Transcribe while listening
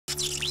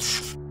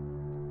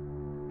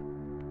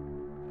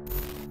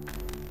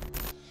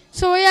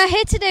So we are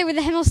here today with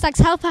the Hemel Stags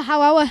helper.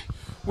 How are we?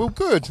 Well,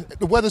 good.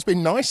 The weather's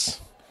been nice.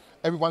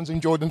 Everyone's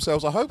enjoyed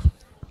themselves, I hope.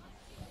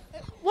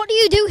 What do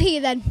you do here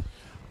then?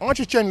 I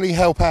just generally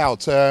help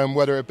out,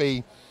 whether it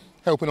be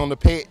helping on the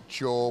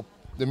pitch or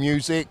the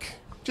music.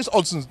 Just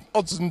odds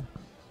and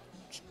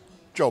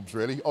jobs,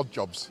 really. Odd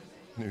jobs.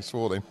 New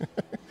swallowing.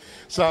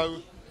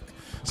 So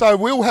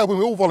we're all helping.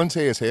 We're all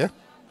volunteers here.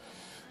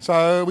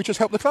 So we just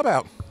help the club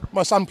out.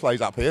 My son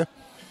plays up here.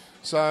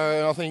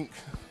 So I think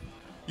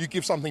you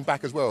give something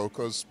back as well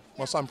because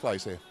my son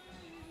plays here.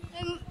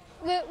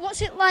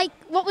 What's it like?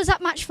 What was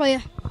that match for you?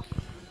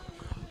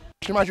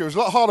 I can imagine it was a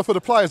lot harder for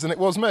the players than it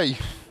was me.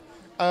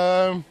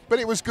 But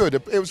it was good.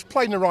 It was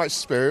played in the right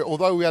spirit,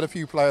 although we had a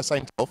few players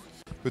sent off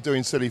for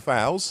doing silly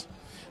fouls.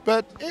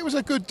 But it was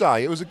a good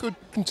day. It was a good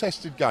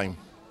contested game.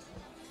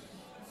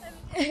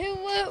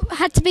 Who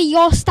had to be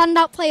your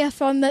standout player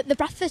from the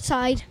Bradford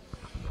side?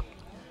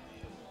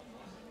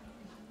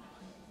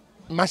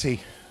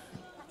 Matty.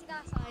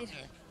 Side.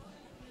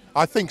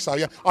 I think so,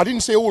 yeah. I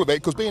didn't see all of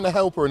it because being a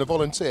helper and a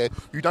volunteer,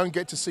 you don't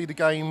get to see the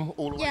game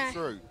all the way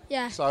through.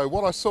 Yeah. So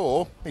what I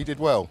saw, he did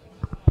well.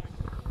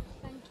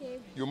 Thank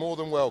you. You're more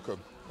than welcome.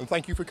 And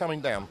thank you for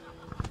coming down.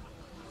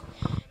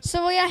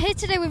 So we are here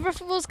today with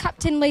Ruffival's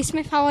captain Lee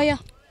Smith. How are you?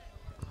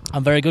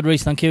 I'm very good,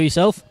 Rhys. Thank you.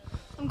 Yourself?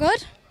 I'm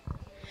good.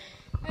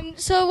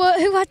 So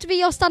who had to be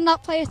your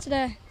standout player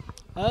today?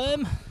 I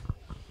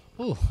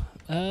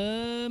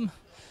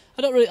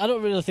don't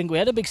really think we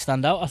had a big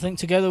standout. I think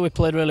together we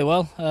played really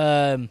well.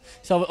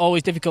 It's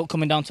always difficult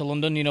coming down to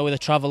London, you know, with the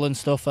travel and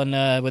stuff,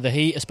 and with the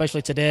heat,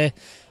 especially today,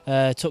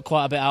 took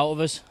quite a bit out of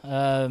us.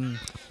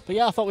 But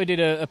yeah, I thought we did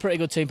a pretty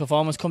good team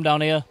performance. Come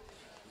down here,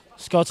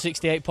 scored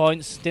 68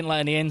 points, didn't let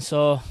any in,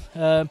 so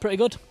pretty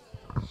good.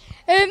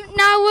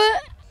 Now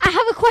I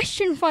have a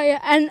question for you,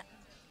 and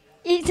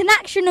it's an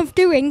action of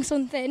doing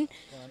something.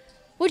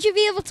 Would you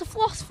be able to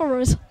floss for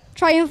us?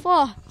 Try and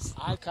floss.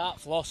 I can't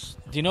floss.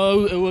 Do you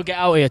know who will get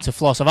out here to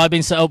floss? Have I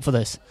been set up for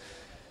this?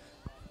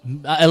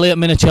 Elliot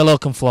Minicello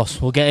can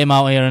floss. We'll get him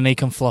out here and he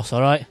can floss,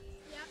 alright?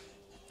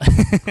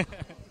 Yep.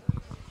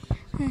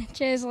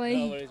 Cheers,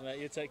 Lee. No worries, mate.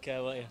 You take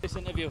care, won't you? This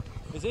interview,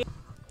 is it?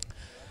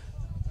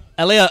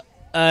 Elliot,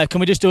 can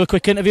we just do a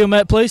quick interview,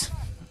 mate, please?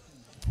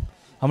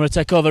 I'm going to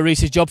take over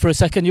Rhys's job for a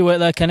second. You wait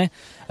there, Kenny.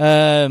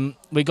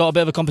 We got a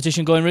bit of a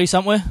competition going, Rhys,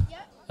 haven't we?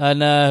 Yep.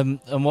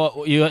 And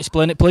what you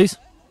explain it, please?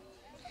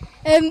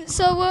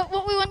 So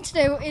what we want to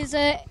do is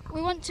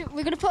we're going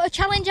to put a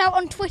challenge out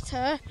on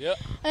Twitter. Yep.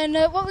 And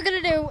what we're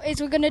going to do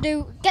is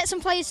get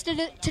some players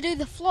to do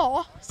the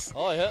floss.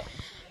 Oh yeah.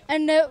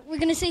 And we're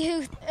going to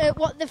see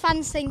what the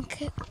fans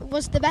think who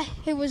was the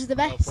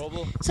best. No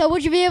problem. So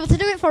would you be able to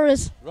do it for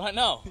us? Right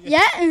now?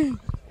 Yeah.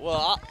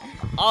 Well,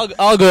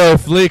 I'll go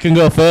if Lee can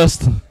go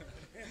first.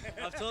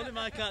 I've told him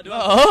I can't do it.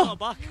 Oh.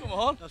 Back, come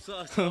on. I've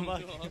told him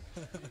back.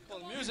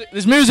 Well,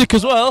 there's music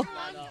as well. No,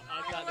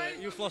 I can't do it.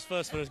 You floss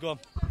first for us, go on.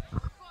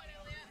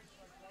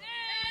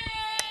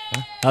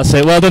 That's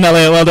it. Well done,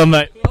 Elliot. Well done,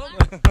 mate. No,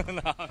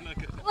 not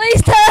good.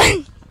 Lee's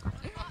turn.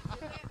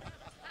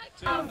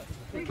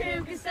 The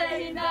coop is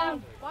staying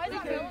down. Why is the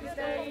coop is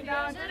staying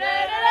down? Come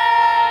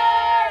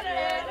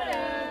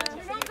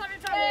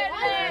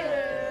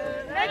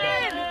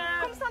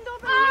stand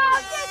over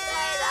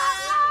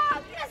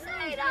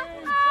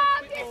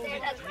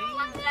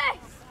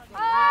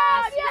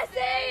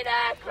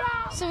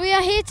So we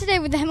are here today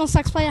with the Hemel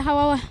Stags player. How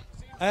are we?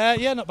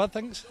 Yeah, not bad,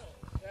 thanks.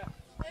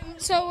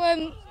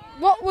 So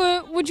what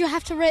would you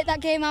have to rate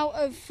that game out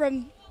of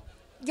from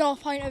your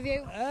point of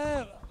view?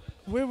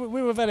 We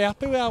were very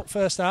happy with how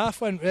first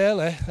half went,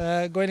 really.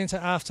 Going into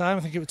half time, I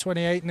think it was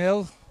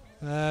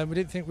 28-0. We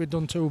didn't think we'd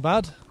done too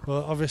bad,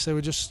 but obviously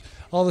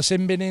all the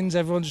sin binnings,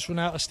 everyone just ran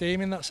out of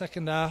steam in that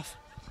second half.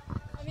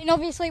 I mean,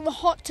 obviously it was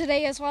hot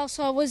today as well,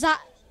 so was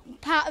that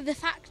part of the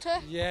factor?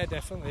 Yeah,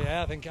 definitely.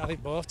 Yeah, I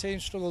think both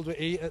teams struggled with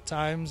heat at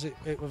times.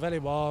 It was very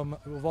warm.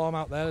 It was warm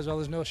out there as well.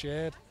 There's no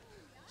shade,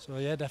 so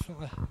yeah,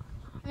 definitely.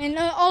 I mean,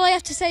 all I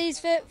have to say is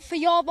for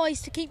your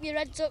boys to keep your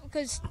heads up,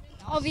 because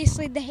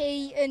obviously the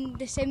heat and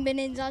the sin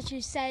binnings, as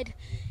you said,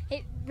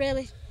 it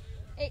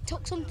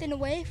took something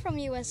away from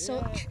you as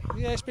such.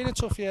 Yeah, it's been a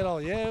tough year all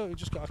year. We've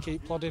just got to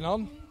keep plodding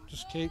on.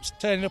 Just keep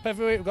turning up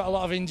every week. We've got a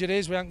lot of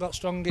injuries. We haven't got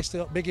strongest,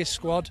 biggest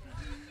squad.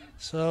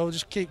 So we'll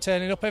just keep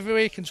turning up every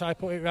week and try to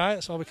put it right.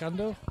 That's all we can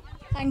do.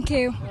 Thank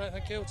you. All right,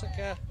 thank you. Take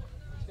care.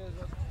 Cheers,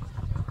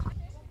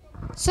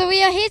 So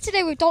we are here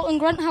today with Dalton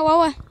Grant. How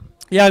are we?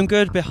 Yeah, I'm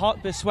good. A bit hot,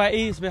 a bit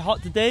sweaty. It's a bit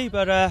hot today,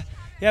 but yeah,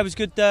 it was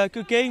good.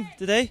 Good game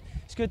today.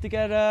 It's good to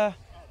get.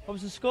 What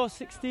was the score?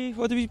 60.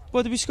 What did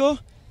we score?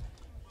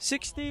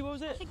 60. What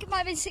was it? I think it might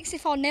have been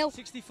 64-0.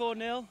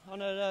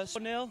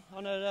 64-0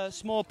 on a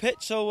small pitch.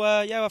 So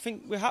yeah, I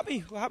think we're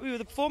happy. We're happy with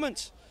the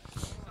performance.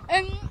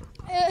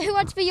 Who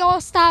had to be your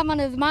star man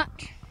of the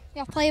match?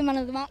 Your player man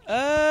of the match?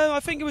 I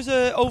think it was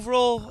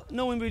overall.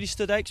 No one really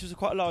stood out. There was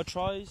quite a lot of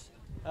tries.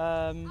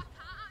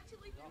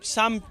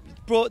 Sam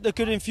brought the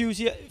good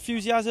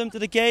enthusiasm to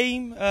the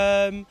game.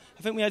 I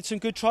think we had some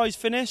good tries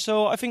finished,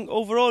 so I think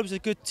overall it was a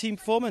good team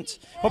performance.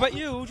 What about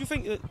you? Who do you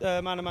think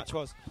the man of the match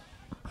was?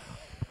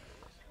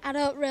 I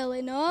don't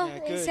really know. Yeah,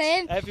 It's good.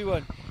 same.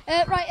 Everyone.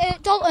 Right,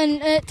 Dalton.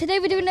 Today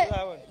we're doing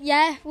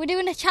we're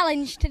doing a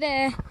challenge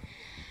today,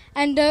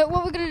 and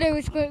what we're going to do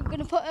is we're going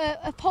to put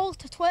a poll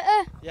to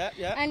Twitter. Yeah.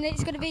 And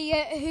it's going to be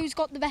who's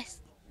got the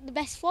best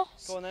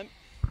floss. Go on then.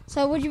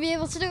 So would you be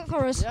able to do it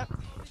for us? Yeah.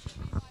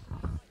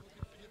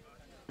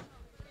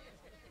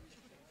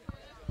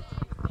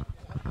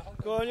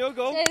 Go on, you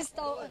go. Cheers,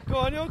 Dalton. Go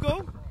on, you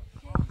go.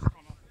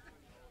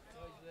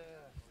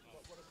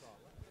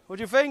 What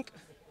do you think?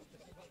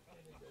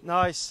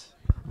 Nice.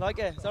 Like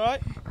it? Is that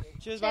right?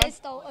 Cheers, man. Cheers,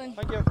 Dalton.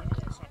 Thank you.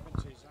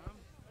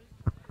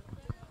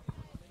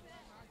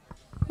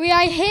 We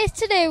are here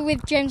today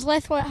with James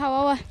Lathwaite. How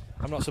are we?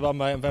 I'm not so bad,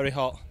 mate. I'm very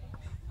hot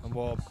and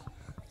warm.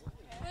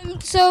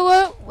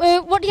 So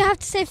what do you have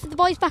to say for the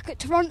boys back at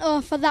Toronto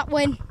for that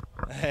win?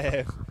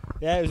 Yeah,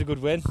 it was a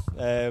good win.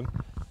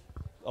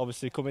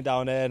 Obviously, coming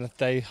down here and a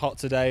day hot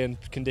today, and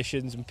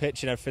conditions and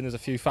pitch and everything, there's a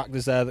few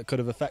factors there that could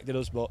have affected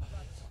us, but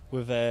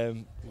we've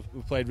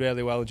played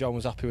really well. John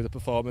was happy with the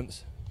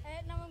performance.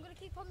 Now I'm going to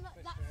keep on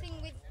that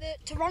thing with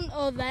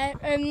Toronto there.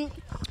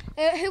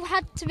 Who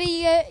had to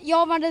be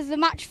your man of the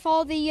match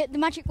for the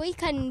Magic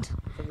Weekend?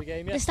 From the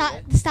game The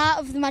yesterday? start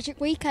of the Magic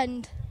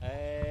Weekend.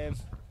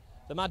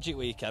 The Magic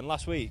Weekend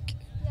last week?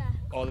 Yeah.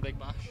 Or the Big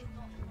Bash?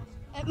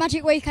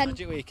 Magic Weekend.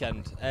 Magic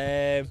Weekend.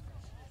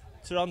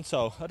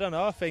 Toronto. I don't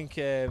know. I think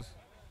I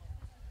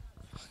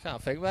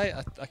can't think, mate.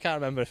 I can't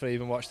remember if I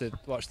even watched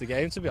the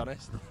game, to be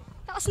honest.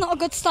 That's not a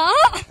good start.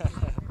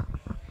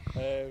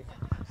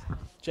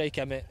 Jake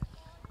Emmett,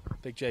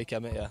 big Jake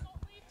Emmett, yeah.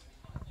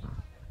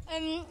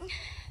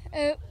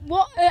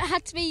 What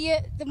had to be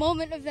the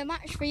moment of the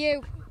match for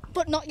you,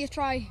 but not your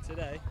try?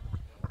 Today.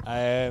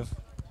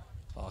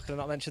 Can I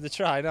not mention the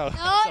try? No.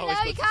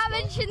 No, you can't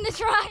mention the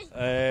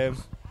try.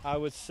 I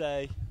would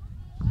say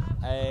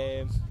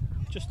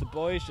just the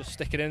boys just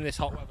sticking in this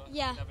hot weather.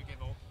 Yeah. Never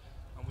give up.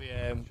 And we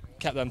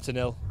kept them to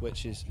 0,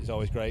 which is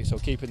always great. So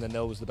keeping the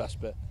 0 was the best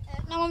bit.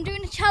 Now I'm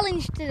doing a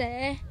challenge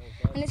today,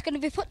 and it's going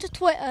to be put to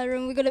Twitter,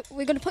 and we're going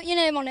to put your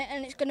name on it,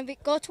 and it's going to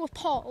go to a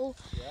poll.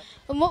 Yeah.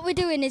 And what we're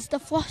doing is the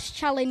floss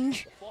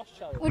challenge. Floss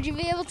challenge. Would you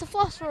be able to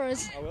floss for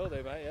us? I will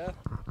do, mate. Yeah.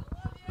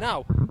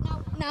 Now.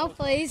 Now,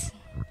 please.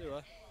 Do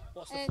I?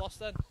 What's the floss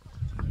then?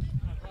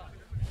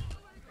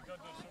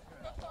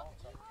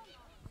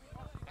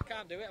 I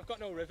can't do it. I've got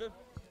no rhythm.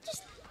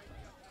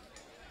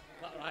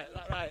 That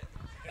right.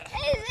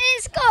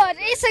 It's good.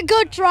 It's a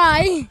good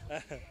try.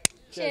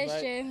 Cheers,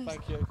 mate. James.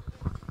 Thank you.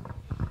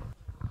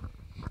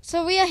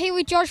 So we are here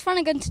with George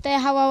Flanagan today.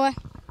 How are we?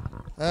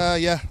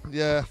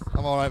 Yeah,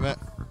 I'm alright, mate.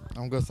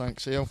 I'm good,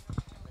 thanks. You?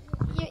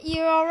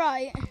 You're all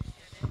right.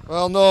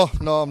 Well, no,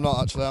 I'm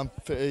not actually. I'm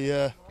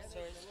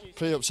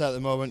pretty upset at the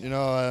moment, you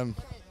know.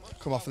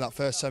 Come off in that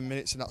first 10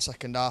 minutes in that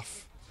second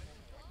half.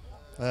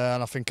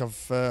 And I think I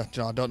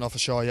don't know for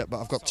sure yet,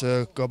 but I've got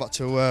to go back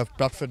to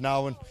Bradford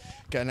now and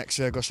get an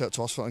X-ray, go straight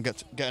to hospital and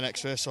get an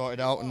X-ray sorted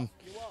out. And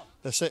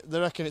they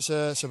reckon it's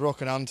a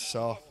broken hand,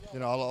 so a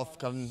lot of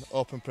kind of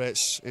open pray.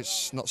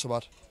 It's not so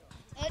bad.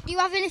 Do you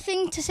have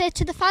anything to say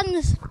to the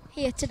fans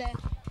here today?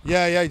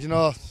 Yeah. I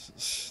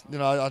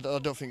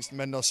don't think it's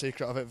made no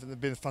secret of it.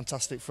 They've been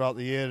fantastic throughout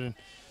the year, and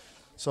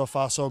so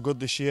far so good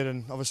this year.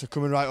 And obviously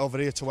coming right over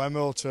here to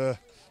Hemel to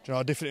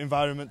a different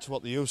environment to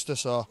what they used to.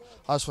 So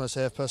I just want to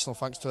say a personal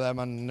thanks to them,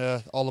 and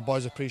all the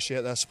boys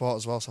appreciate their support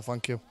as well. So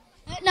thank you.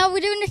 Now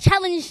we're doing a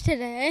challenge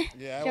today,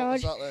 Yeah, George. what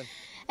was that then?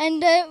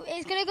 And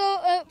it's going to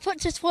go put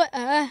to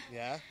Twitter.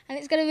 Yeah. And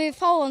it's going to be a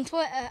poll on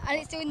Twitter, and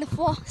it's doing the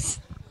floss.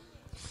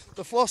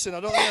 The flossing, I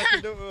don't think I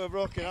can do it with a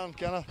broken hand,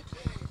 can I?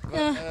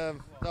 But,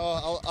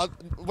 no,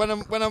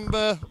 when I'm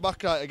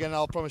back right again,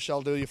 I'll promise you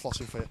I'll do your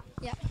flossing for you.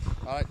 Yeah.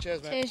 All right,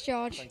 cheers, mate. Cheers,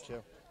 George. Thank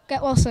you.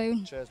 Get well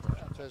soon. Cheers,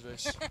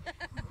 Rhys.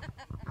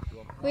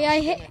 We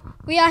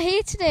are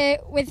here today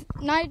with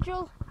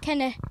Nigel,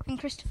 Kenny, and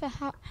Christopher.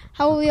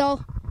 How are we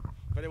all?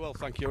 Very well,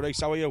 thank you, Rhys.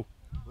 How are you?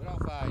 We're all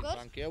fine, Good.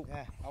 thank you.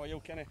 Yeah. How are you,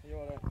 Kenny? Are you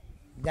all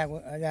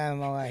right? Yeah,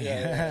 I'm all right.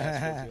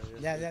 Yeah.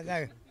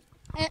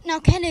 Now,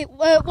 Kenny,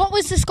 what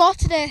was the score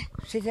today?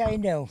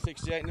 68-0.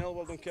 68-0,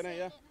 well done, Kenny,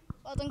 yeah.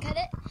 Well done,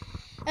 Kenny.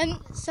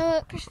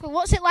 So, Christopher,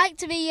 what's it like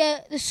to be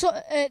the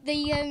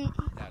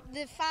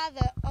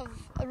father of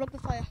a rugby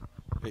player?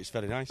 It's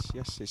very nice,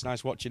 yes. It's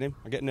nice watching him.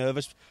 I get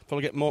nervous.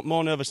 Probably get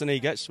more nervous than he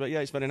gets, but yeah,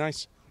 it's very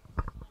nice.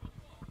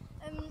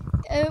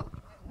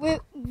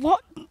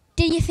 What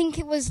do you think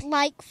it was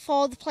like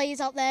for the players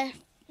out there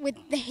with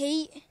the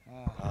heat?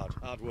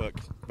 Hard work.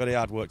 Very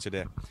hard work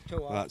today.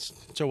 Too hot. That's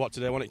too hot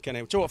today, wasn't it,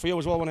 Kenny? Too hot for you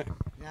as well, wasn't it?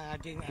 No, I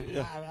didn't.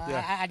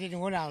 Yeah. I didn't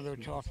want to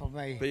do it for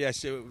me. But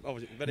yes,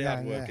 obviously very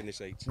hard work in this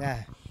heat.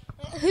 Yeah.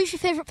 Who's your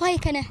favourite player,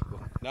 Kenny?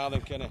 Now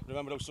then, Kenny,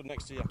 remember those stood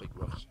next to you? Big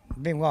Ross.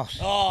 Been worse.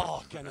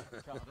 Oh, Kenny.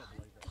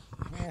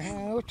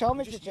 Who told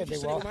me to Just say they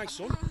said it were? was my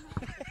son.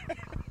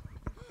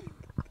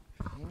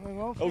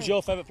 Who's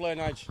your favourite player,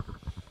 Nige?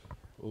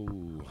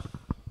 Ooh,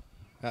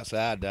 that's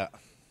hard, that.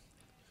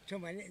 Too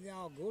many, they're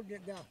all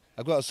good.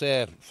 I've got to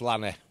say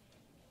Flanny.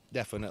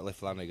 Definitely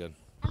Flanagan.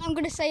 And I'm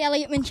going to say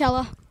Elliot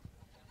Manchella.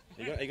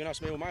 Are you going to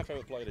ask me who my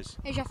favourite player is?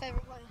 Who's your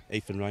favourite player?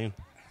 Ethan Ryan.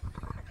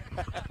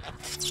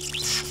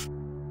 Stags.